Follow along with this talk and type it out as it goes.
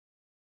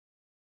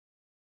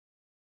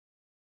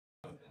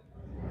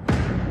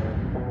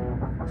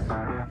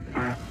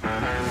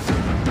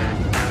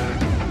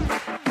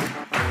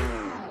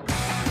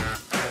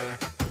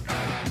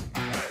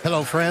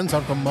Hello, friends.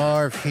 Uncle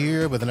Marv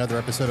here with another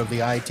episode of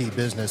the IT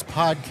Business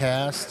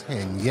Podcast.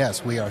 And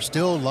yes, we are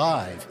still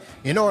live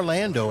in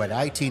Orlando at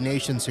IT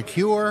Nation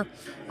Secure.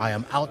 I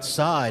am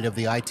outside of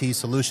the IT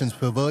Solutions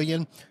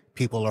Pavilion.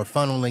 People are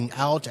funneling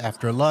out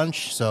after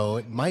lunch, so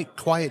it might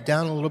quiet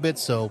down a little bit,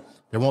 so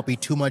there won't be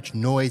too much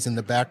noise in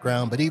the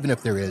background. But even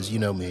if there is, you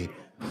know me,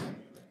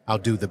 I'll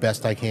do the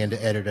best I can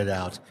to edit it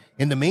out.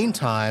 In the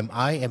meantime,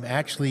 I am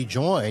actually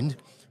joined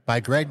by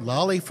Gregg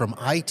Lalle from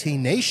IT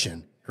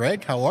Nation.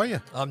 Greg, how are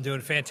you? I'm doing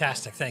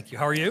fantastic, thank you.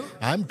 How are you?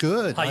 I'm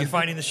good. How are you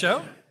finding the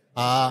show?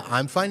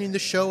 I'm finding the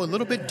show a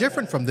little bit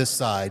different from this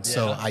side. Yeah.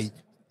 So I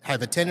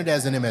have attended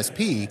as an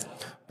MSP,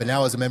 but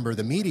now as a member of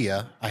the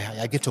media,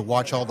 I get to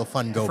watch all the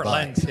fun go by.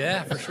 Lens.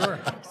 Yeah, for sure.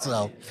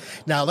 So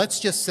now let's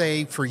just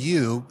say for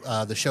you,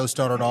 the show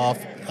started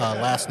off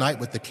last night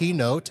with the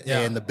keynote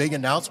and the big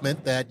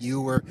announcement that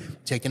you were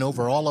taking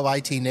over all of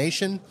IT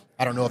Nation.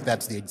 I don't know if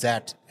that's the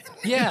exact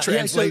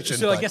translation.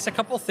 So I guess a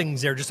couple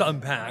things there just to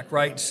unpack,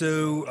 right?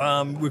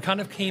 So we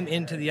kind of came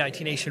into the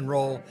IT Nation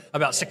role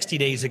about 60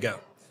 days ago.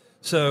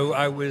 So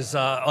I was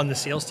on the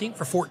sales team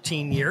for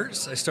 14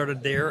 years. I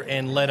started there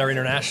and led our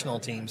international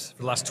teams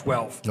for the last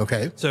 12.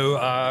 Okay.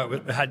 So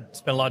we had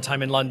spent a lot of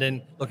time in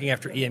London looking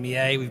after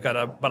EMEA. We've got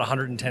about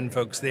 110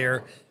 folks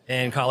there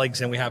and colleagues,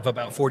 and we have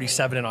about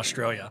 47 in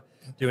Australia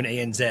doing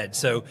ANZ.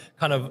 So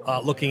kind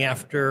of looking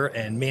after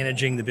and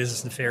managing the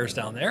business affairs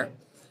down there.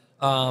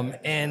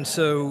 And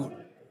so,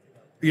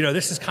 you know,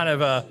 this is kind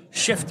of a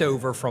shift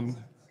over from,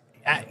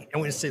 I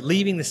want to say,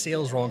 leaving the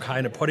sales role and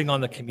kind of putting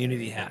on the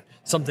community hat.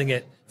 Something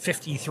at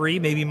 53,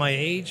 maybe my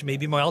age,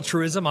 maybe my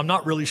altruism. I'm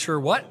not really sure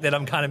what, that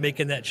I'm kind of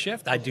making that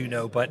shift. I do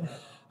know, but,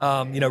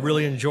 you know,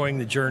 really enjoying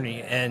the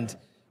journey. And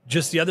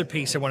just the other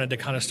piece I wanted to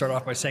kind of start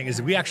off by saying is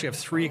that we actually have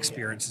 3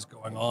 experiences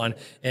going on.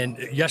 And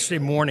yesterday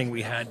morning,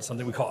 we had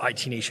something we call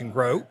IT Nation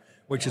Grow,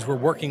 which is we're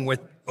working with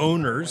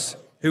owners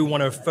who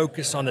want to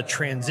focus on the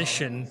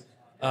transition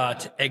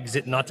to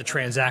exit, not the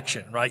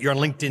transaction, right? You're on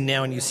LinkedIn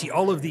now and you see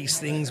all of these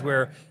things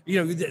where,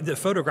 you know, the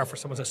photograph where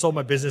someone says, sold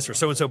my business or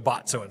so-and-so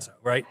bought so-and-so,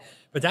 right?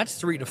 But that's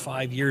 3 to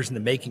 5 years in the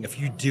making if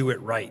you do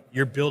it right.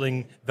 You're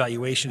building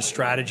valuation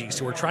strategies.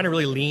 So we're trying to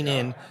really lean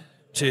in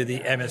to the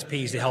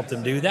MSPs to help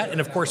them do that.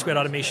 And of course, we had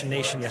Automation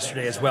Nation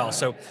yesterday as well.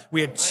 So we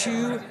had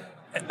 2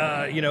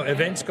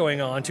 events going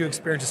on, 2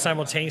 experiences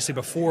simultaneously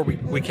before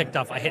we kicked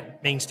off. I hit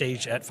main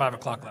stage at 5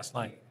 o'clock last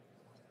night.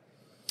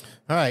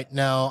 All right.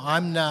 Now,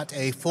 I'm not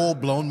a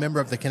full-blown member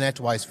of the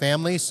ConnectWise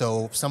family,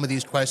 so some of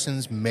these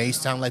questions may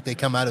sound like they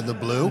come out of the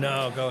blue.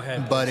 No, go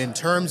ahead. But in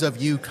terms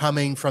of you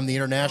coming from the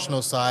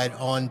international side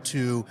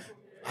onto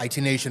IT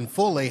Nation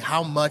fully,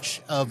 how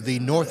much of the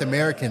North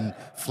American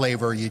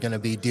flavor are you going to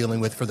be dealing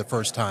with for the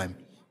first time?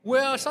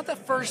 Well, it's not the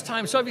first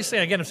time. So obviously,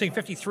 again, I'm saying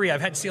 53.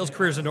 I've had sales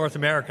careers in North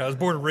America. I was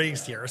born and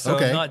raised here, so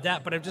not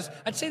that. But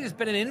I'd say there's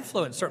been an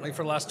influence, certainly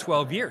for the last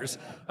 12 years,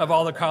 of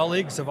all the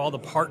colleagues, of all the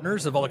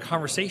partners, of all the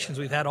conversations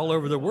we've had all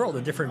over the world,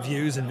 the different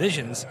views and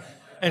visions.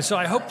 And so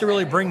I hope to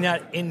really bring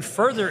that in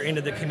further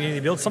into the community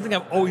build, something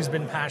I've always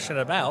been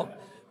passionate about,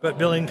 but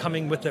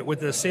coming with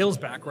the sales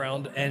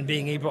background and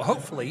being able,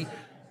 hopefully,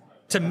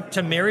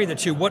 to marry the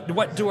two.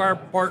 What do our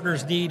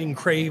partners need and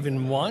crave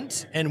and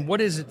want, and what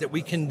is it that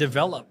we can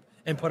develop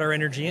and put our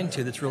energy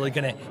into that's really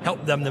going to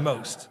help them the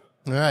most?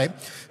 All right.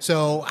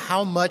 So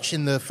how much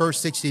in the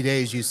first 60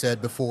 days, you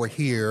said before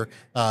here,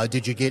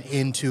 did you get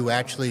into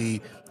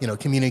actually, you know,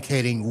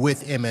 communicating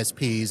with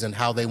MSPs and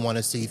how they want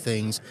to see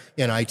things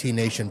in IT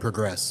Nation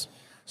progress?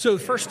 So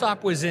the first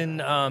stop was in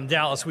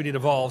Dallas. We did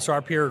Evolve. So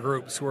our peer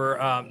groups were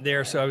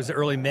there. So I was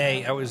early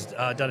May. I was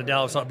down in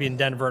Dallas. I'll be in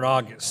Denver in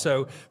August.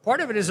 So part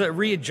of it is a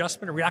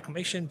readjustment, a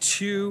reacclimation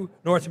to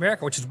North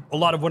America, which is a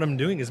lot of what I'm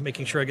doing is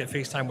making sure I get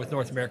FaceTime with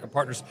North American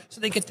partners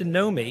so they get to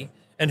know me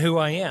and who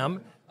I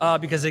am.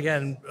 Because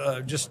again,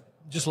 just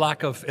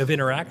lack of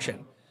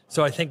interaction.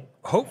 So I think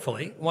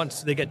hopefully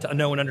once they get to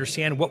know and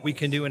understand what we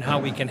can do and how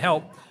we can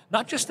help,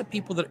 not just the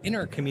people that are in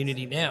our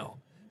community now,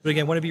 but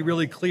again, I want to be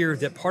really clear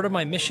that part of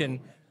my mission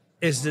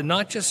is to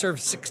not just serve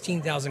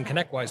 16,000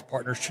 ConnectWise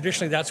partners.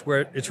 Traditionally, that's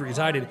where it's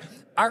resided.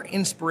 Our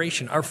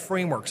inspiration, our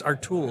frameworks, our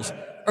tools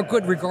are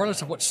good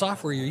regardless of what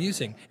software you're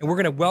using. And we're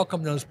going to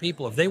welcome those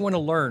people. If they want to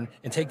learn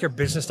and take their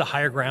business to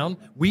higher ground,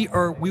 we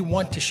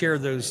want to share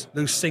those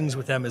things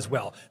with them as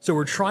well. So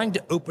we're trying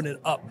to open it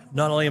up,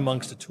 not only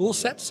amongst the tool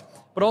sets,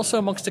 but also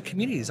amongst the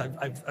communities.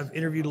 I've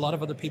interviewed a lot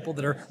of other people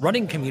that are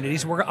running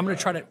communities. I'm going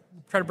to try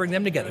to bring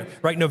them together.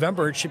 Right,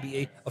 November, it should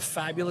be a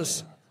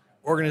fabulous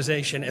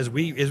organization as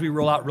we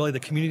roll out really the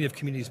community of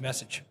communities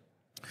message.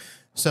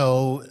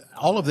 So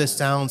all of this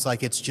sounds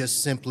like it's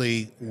just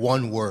simply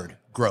one word,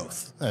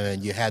 growth.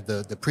 And you had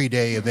the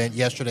pre-day event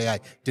yesterday.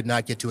 I did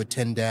not get to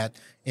attend that.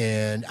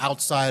 And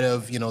outside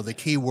of, you know, the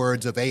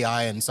keywords of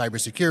AI and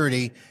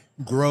cybersecurity,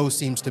 grow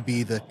seems to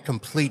be the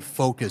complete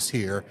focus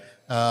here.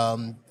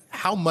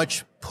 How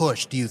much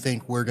push do you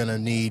think we're going to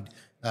need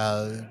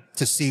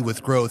to see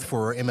with growth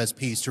for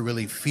MSPs to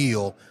really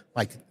feel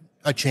like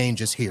a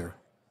change is here?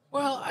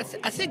 Well, I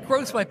think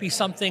growth might be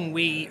something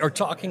we are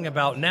talking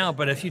about now.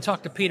 But if you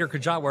talk to Peter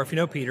Kajawa, if you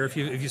know Peter, if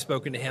you've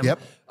spoken to him, Yep.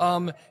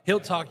 He'll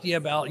talk to you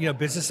about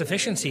business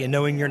efficiency and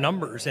knowing your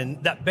numbers,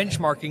 and that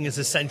benchmarking is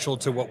essential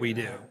to what we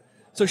do.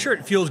 So sure,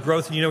 it fuels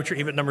growth, and you know what your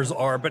EBIT numbers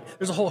are, but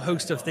there's a whole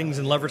host of things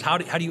and levers. How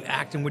do you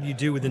act, and what do you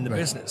do within the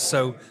business?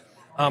 So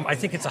I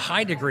think it's a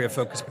high degree of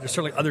focus, but there's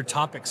certainly other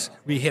topics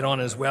we hit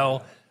on as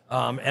well.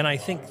 And I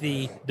think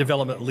the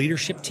development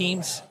leadership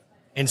teams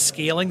and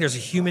scaling, there's a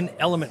human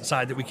element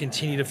side that we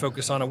continue to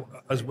focus on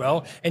as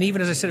well. And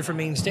even as I said from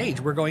main stage,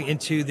 we're going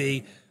into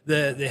the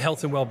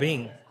health and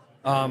well-being,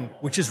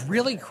 which is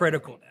really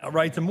critical now,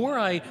 right? The more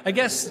I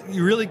guess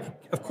you really,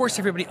 of course,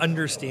 everybody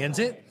understands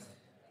it,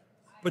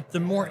 but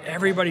the more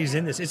everybody's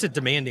in this, it's a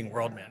demanding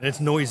world, man. And it's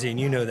noisy, and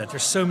you know that.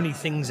 There's so many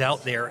things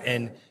out there,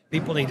 and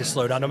people need to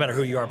slow down. No matter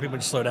who you are, people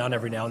need to slow down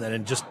every now and then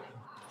and just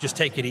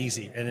take it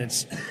easy. And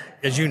it's,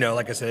 as you know,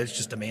 like I said, it's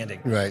just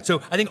demanding. Right.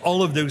 So I think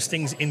all of those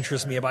things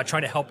interest me about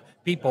trying to help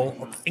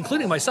people,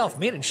 including myself,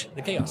 manage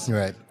the chaos.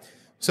 Right.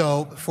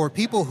 So for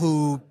people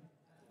who,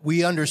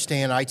 we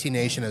understand IT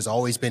Nation has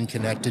always been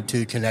connected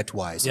to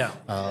ConnectWise. Yeah.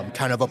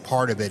 Kind of a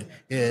part of it.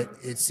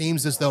 It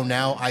seems as though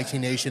now IT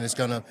Nation is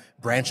going to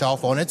branch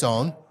off on its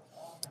own.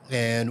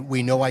 And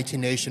we know IT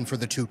Nation for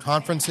the 2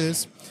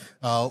 conferences.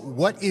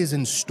 What is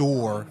in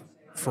store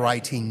for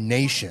IT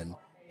Nation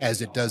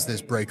as it does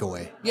this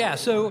breakaway? Yeah,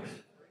 so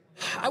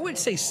I would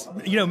say,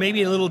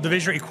 maybe a little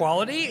division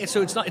equality.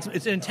 So it's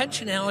an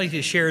intentionality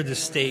to share the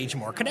stage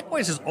more.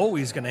 ConnectWise is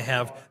always going to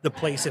have the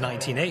place in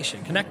IT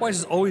Nation. ConnectWise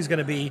is always going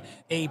to be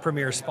a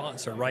premier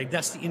sponsor, right?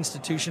 That's the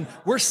institution.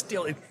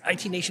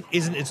 IT Nation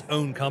isn't its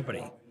own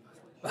company.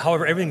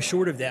 However, everything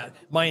short of that,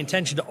 my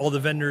intention to all the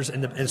vendors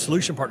and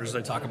solution partners that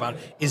I talk about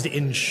is to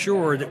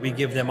ensure that we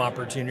give them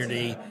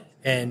opportunity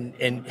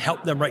and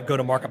help them write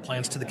go-to-market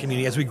plans to the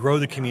community as we grow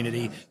the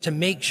community to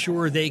make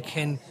sure they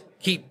can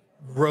keep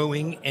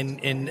growing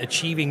and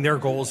achieving their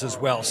goals as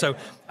well. So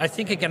I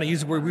think, again, we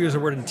use the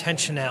word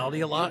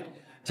intentionality a lot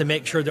to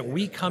make sure that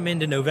we come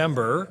into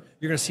November,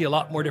 you're going to see a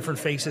lot more different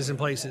faces and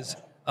places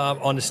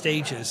on the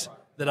stages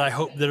that I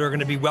hope that are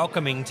going to be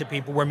welcoming to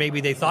people where maybe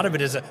they thought of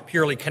it as a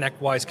purely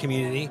ConnectWise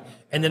community,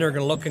 and then they're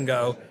going to look and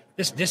go,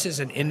 this is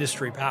an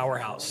industry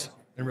powerhouse,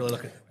 and really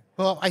look at it.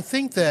 Well, I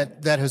think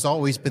that has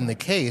always been the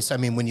case. I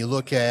mean, when you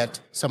look at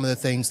some of the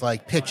things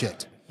like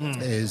PitchIT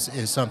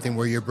is something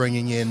where you're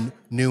bringing in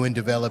new and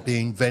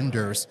developing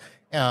vendors,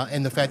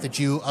 and the fact that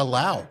you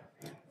allow,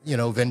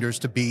 vendors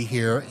to be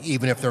here,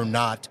 even if they're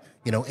not,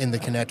 in the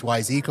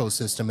ConnectWise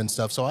ecosystem and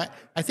stuff. So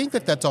I think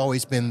that that's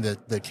always been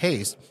the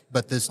case,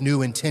 but this new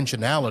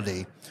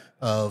intentionality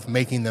of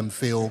making them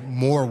feel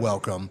more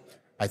welcome,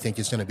 I think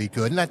is going to be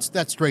good, and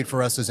that's great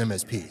for us as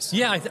MSPs.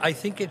 Yeah, I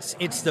think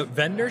it's the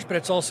vendors, but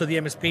it's also the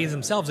MSPs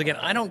themselves. Again,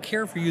 I don't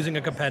care for using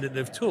a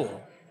competitive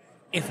tool.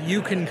 If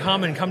you can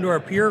come to our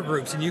peer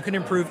groups and you can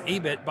improve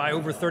EBIT by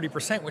over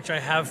 30%, which I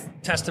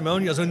have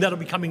testimonials, and that'll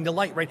be coming to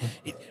light, right?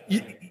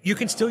 You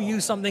can still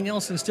use something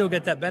else and still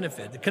get that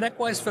benefit. The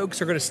ConnectWise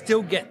folks are going to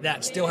still get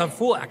that, still have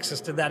full access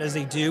to that as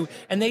they do,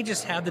 and they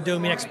just have the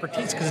domain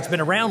expertise because it's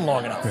been around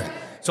long enough. Right.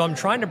 So we're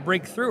trying to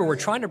break through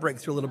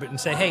a little bit and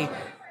say, hey,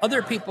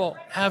 other people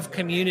have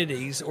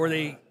communities, or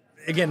they,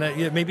 again,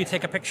 maybe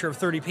take a picture of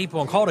 30 people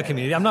and call it a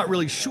community. I'm not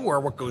really sure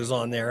what goes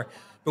on there.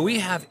 But we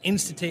have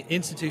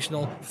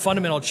institutional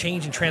fundamental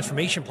change and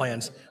transformation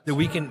plans that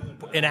we can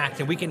enact,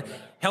 and we can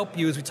help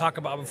you, as we talked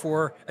about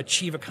before,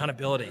 achieve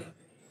accountability.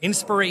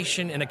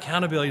 Inspiration and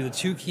accountability are the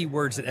 2 key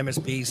words that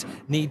MSPs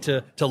need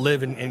to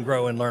live and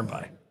grow and learn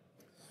by.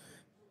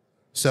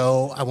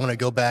 So I want to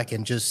go back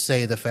and just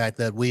say the fact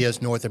that we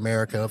as North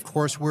America, of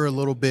course, we're a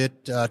little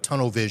bit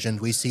tunnel visioned.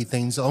 We see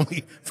things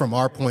only from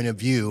our point of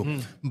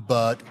view.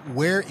 But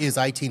where is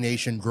IT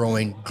Nation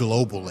growing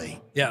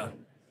globally? Yeah.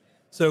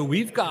 So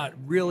we've got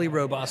really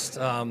robust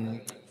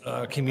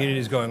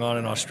communities going on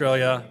in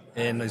Australia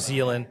and New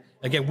Zealand.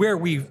 Again, where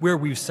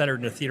we've centered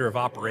in a theater of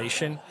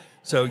operation.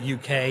 So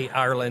UK,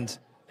 Ireland,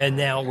 and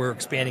now we're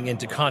expanding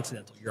into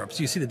continental Europe.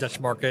 So you see the Dutch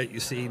market, you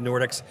see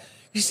Nordics,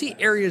 you see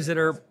areas that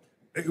are,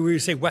 we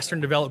say, Western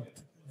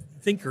developed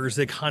thinkers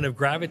that kind of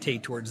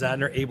gravitate towards that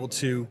and are able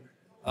to,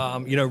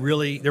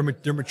 really,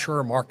 they're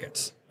mature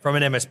markets from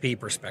an MSP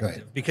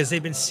perspective, right, because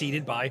they've been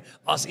seeded by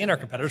us and our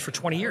competitors for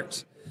 20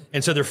 years.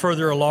 And so they're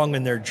further along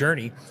in their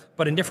journey.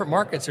 But in different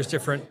markets, there's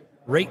different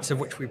rates of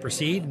which we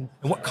proceed and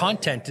what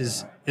content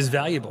is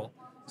valuable.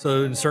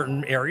 So in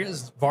certain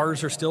areas,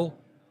 VARs are still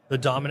the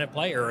dominant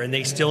player, and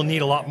they still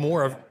need a lot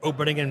more of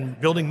opening and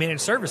building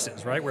managed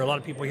services, right? Where a lot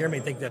of people here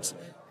may think that's,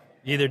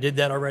 you either did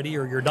that already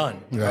or you're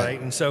done, right?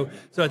 And so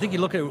I think you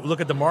look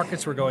at the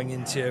markets we're going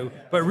into,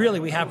 but really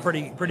we have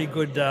pretty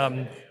good,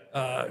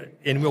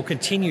 and we'll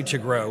continue to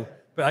grow.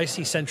 But I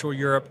see Central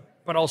Europe,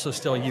 but also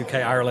still UK,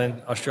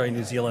 Ireland, Australia,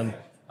 New Zealand.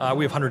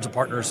 We have hundreds of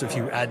partners if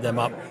you add them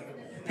up,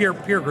 peer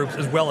groups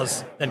as well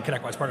as then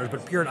ConnectWise partners,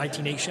 but peer and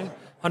IT Nation,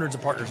 hundreds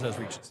of partners in those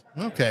regions.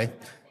 Okay,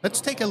 let's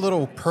take a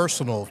little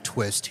personal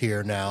twist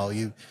here now.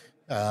 You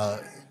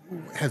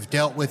have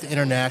dealt with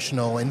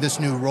international in this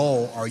new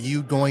role. Are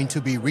you going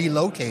to be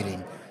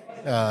relocating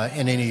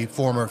in any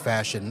form or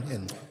fashion.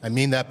 And I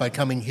mean that by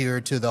coming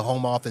here to the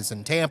home office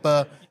in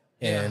Tampa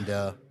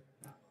and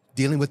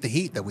dealing with the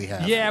heat that we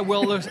have. Yeah,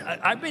 well, look,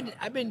 I've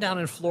been down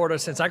in Florida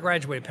since I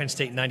graduated Penn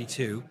State in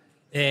 '92.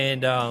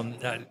 And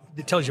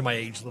it tells you my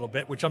age a little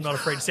bit, which I'm not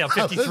afraid to say. I'm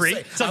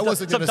 53. I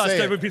wasn't going to say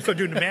Sometimes people start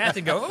doing the math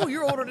and go, "Oh,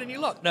 you're older than you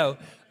look." No,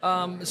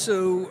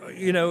 so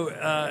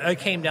I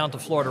came down to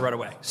Florida right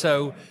away.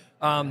 So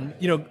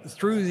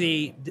through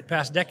the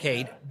past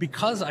decade,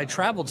 because I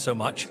traveled so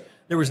much,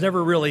 there was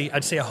never really,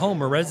 I'd say, a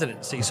home or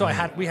residency. So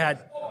we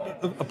had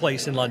a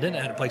place in London,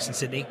 I had a place in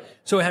Sydney,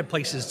 so I had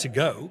places to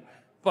go,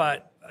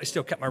 but I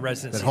still kept my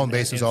residency. But home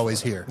base is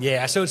always here.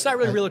 Yeah, so it's not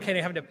really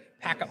relocating, having to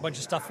pack up a bunch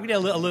of stuff. We did a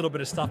little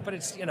bit of stuff, but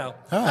it's,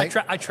 right.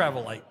 I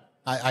travel light.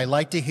 I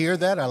like to hear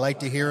that. I like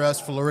to hear us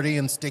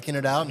Floridians sticking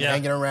it out and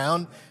hanging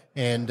around.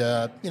 And,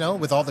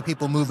 with all the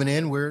people moving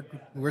in,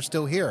 we're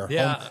still here.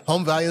 Yeah.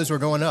 Home values are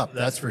going up,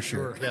 that's for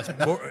sure. Yes.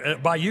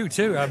 By you,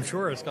 too, I'm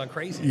sure. It's gone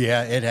crazy.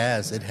 Yeah, it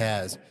has. It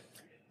has.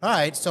 All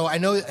right, so I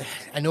know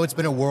it's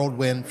been a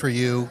whirlwind for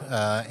you,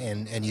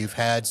 and you've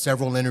had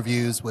several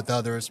interviews with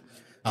others.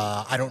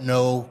 I don't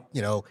know,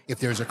 if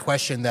there's a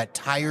question that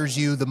tires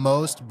you the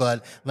most,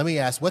 but let me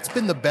ask, what's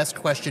been the best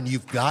question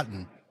you've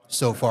gotten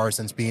so far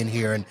since being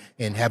here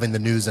and having the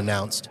news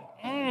announced?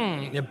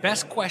 The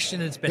best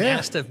question that's been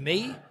asked of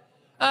me?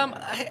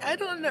 I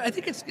don't know. I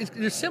think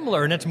they're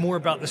similar, and it's more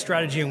about the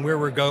strategy and where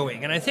we're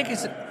going. And I think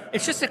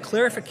it's just a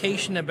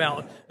clarification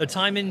about the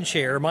time in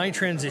chair, my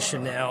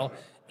transition now,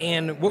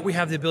 and what we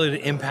have the ability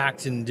to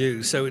impact and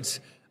do. So it's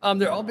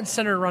they're all been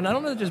centered around, I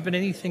don't know if there's been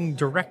anything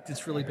direct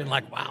that's really been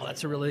like, wow,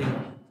 that's a really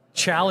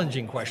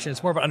challenging question.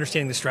 It's more about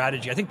understanding the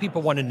strategy. I think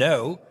people want to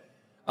know,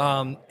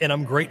 and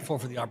I'm grateful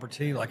for the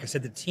opportunity. Like I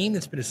said, the team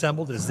that's been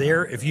assembled is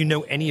there. If you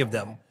know any of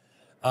them,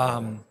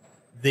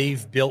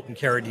 they've built and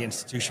carried the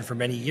institution for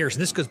many years.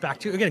 And this goes back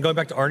to, again, going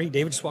back to Arnie,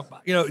 David just walked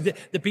by.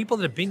 The people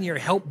that have been here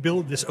helped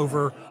build this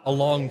over a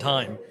long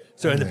time.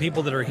 So, and the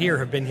people that are here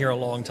have been here a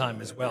long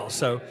time as well.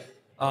 So,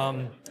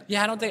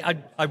 I don't think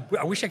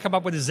I wish I could come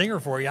up with a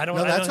zinger for you. I don't.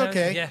 No, that's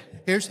okay. Yeah.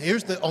 Here's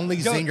the only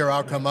zinger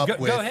I'll come up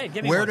with. Go ahead.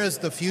 Give me Where one. Does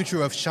the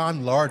future of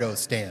Sean Lardo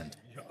stand?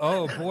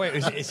 Oh boy,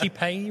 is he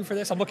paying you for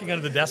this? I'm looking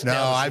under the desk No,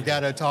 now. I've got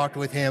to talk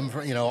with him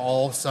for,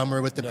 all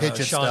summer with the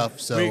PitchIT Sean, stuff.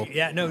 So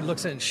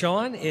listen,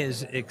 Sean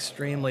is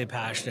extremely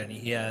passionate.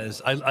 He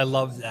has. I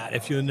love that.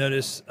 If you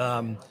notice,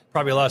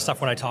 probably a lot of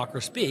stuff when I talk or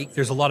speak,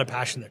 there's a lot of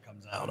passion that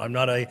comes out. I'm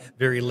not a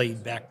very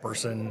laid back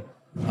person.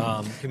 A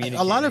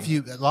lot of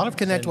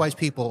ConnectWise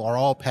people are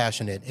all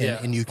passionate,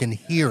 and you can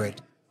hear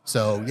it.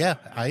 So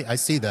I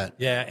see that.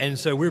 Yeah, and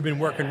so we've been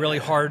working really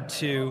hard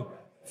to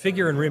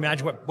figure and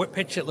reimagine what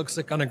PitchIT looks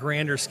like on a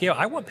grander scale.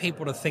 I want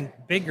people to think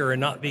bigger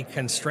and not be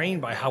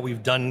constrained by how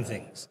we've done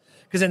things.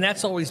 Because then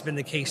that's always been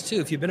the case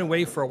too. If you've been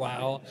away for a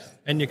while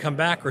and you come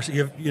back, or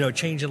you have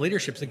change in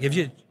leadership, that gives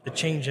you a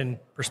change in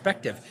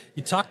perspective.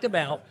 You talked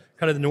about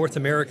kind of the North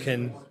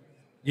American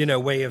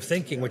way of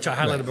thinking, which I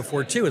highlighted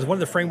before too, is one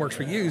of the frameworks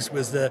we used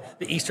was the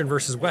Eastern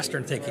versus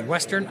Western thinking.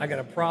 Western, I got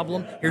a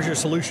problem, here's your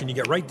solution. You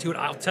get right to it,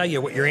 I'll tell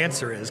you what your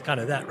answer is, kind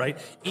of that, right?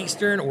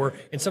 Eastern, or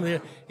in some of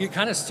the, you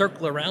kind of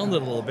circle around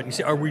it a little bit. You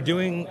say, are we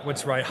doing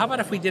what's right? How about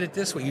if we did it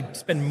this way? You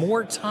spend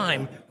more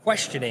time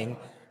questioning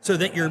so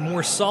that you're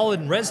more solid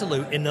and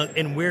resolute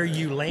in where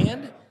you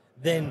land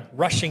than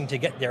rushing to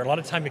get there. A lot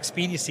of time,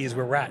 expediency is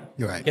where we're at.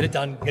 You're right. Get it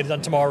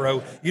done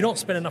tomorrow. You don't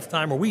spend enough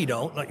time, or we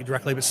don't, not you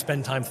directly, but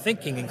spend time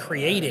thinking and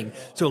creating.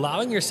 So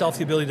allowing yourself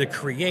the ability to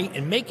create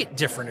and make it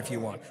different if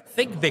you want.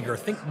 Think bigger,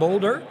 think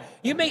bolder.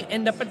 You may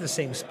end up at the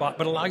same spot,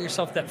 but allow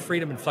yourself that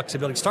freedom and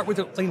flexibility. Start with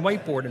a clean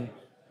whiteboard and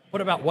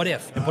what about what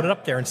if? And put it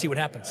up there and see what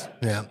happens.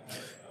 Yeah.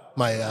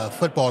 My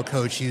football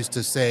coach used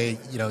to say,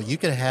 you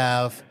can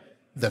have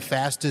the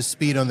fastest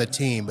speed on the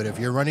team, but if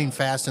you're running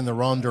fast in the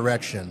wrong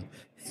direction,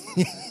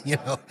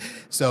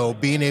 so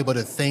being able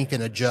to think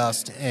and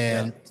adjust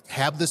and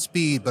have the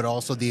speed, but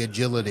also the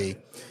agility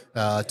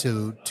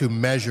to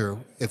measure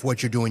if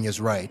what you're doing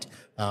is right.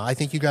 I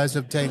think you guys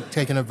have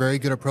taken a very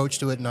good approach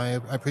to it, and I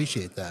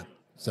appreciate that.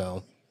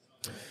 So,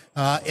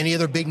 any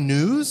other big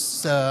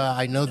news?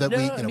 I know that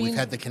we've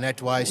had the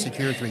ConnectWise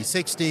Secure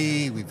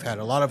 360. We've had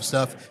a lot of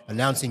stuff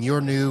announcing your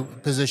new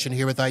position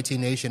here with IT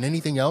Nation.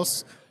 Anything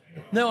else?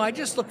 No, I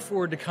just look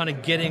forward to kind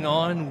of getting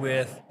on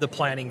with the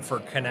planning for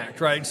Connect,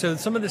 right? So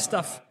some of this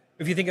stuff,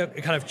 if you think of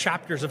kind of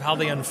chapters of how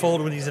they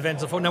unfold when these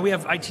events unfold. Now we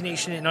have IT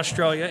Nation in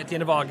Australia at the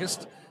end of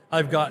August.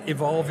 I've got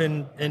Evolve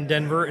in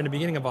Denver in the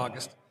beginning of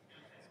August.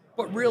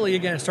 But really,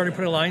 again, starting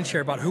putting a line share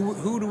about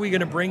who do we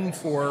going to bring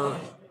for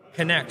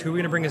Connect? Who are we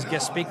going to bring as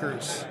guest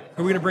speakers?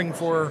 Who are we going to bring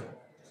for,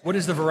 what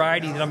is the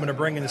variety that I'm going to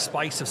bring in the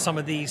spice of some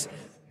of these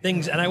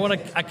things? And I want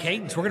a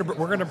cadence. We're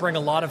going to bring a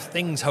lot of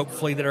things,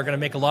 hopefully, that are going to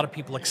make a lot of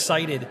people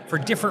excited for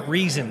different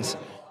reasons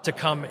to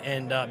come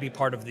and be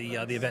part of the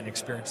event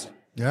experience.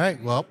 All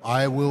right. Well,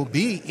 I will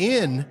be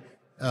in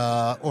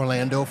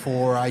Orlando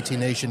for IT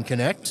Nation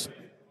Connect.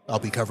 I'll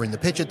be covering the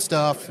PitchIT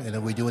stuff, and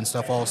I'll be doing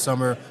stuff all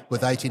summer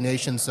with IT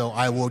Nation, so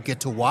I will get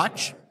to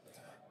watch.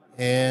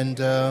 And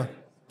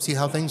see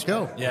how things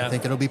go. Yeah. I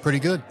think it'll be pretty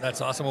good.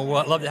 That's awesome. Well,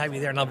 we'd love to have you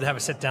there and love to have a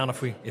sit down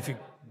if you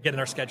get in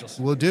our schedules.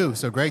 We'll do.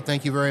 So, Greg,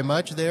 thank you very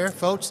much there,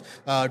 folks.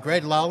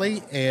 Gregg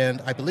Lalle,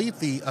 and I believe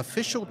the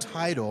official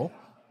title,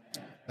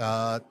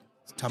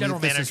 General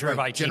Manager of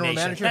IT General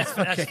Nation. Manager?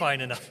 That's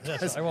fine enough.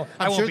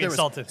 I won't be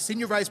insulted.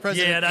 Senior Vice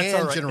President that's and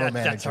all right. General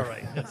Manager. That's all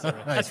right. That's all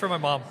right. That's for my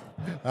mom.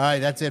 All right,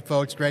 that's it,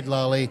 folks. Gregg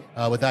Lalle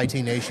with IT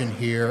Nation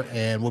here,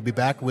 and we'll be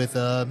back with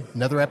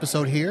another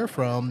episode here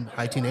from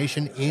IT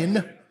Nation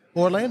in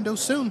Orlando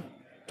soon.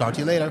 Talk to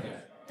you later.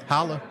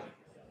 Holla.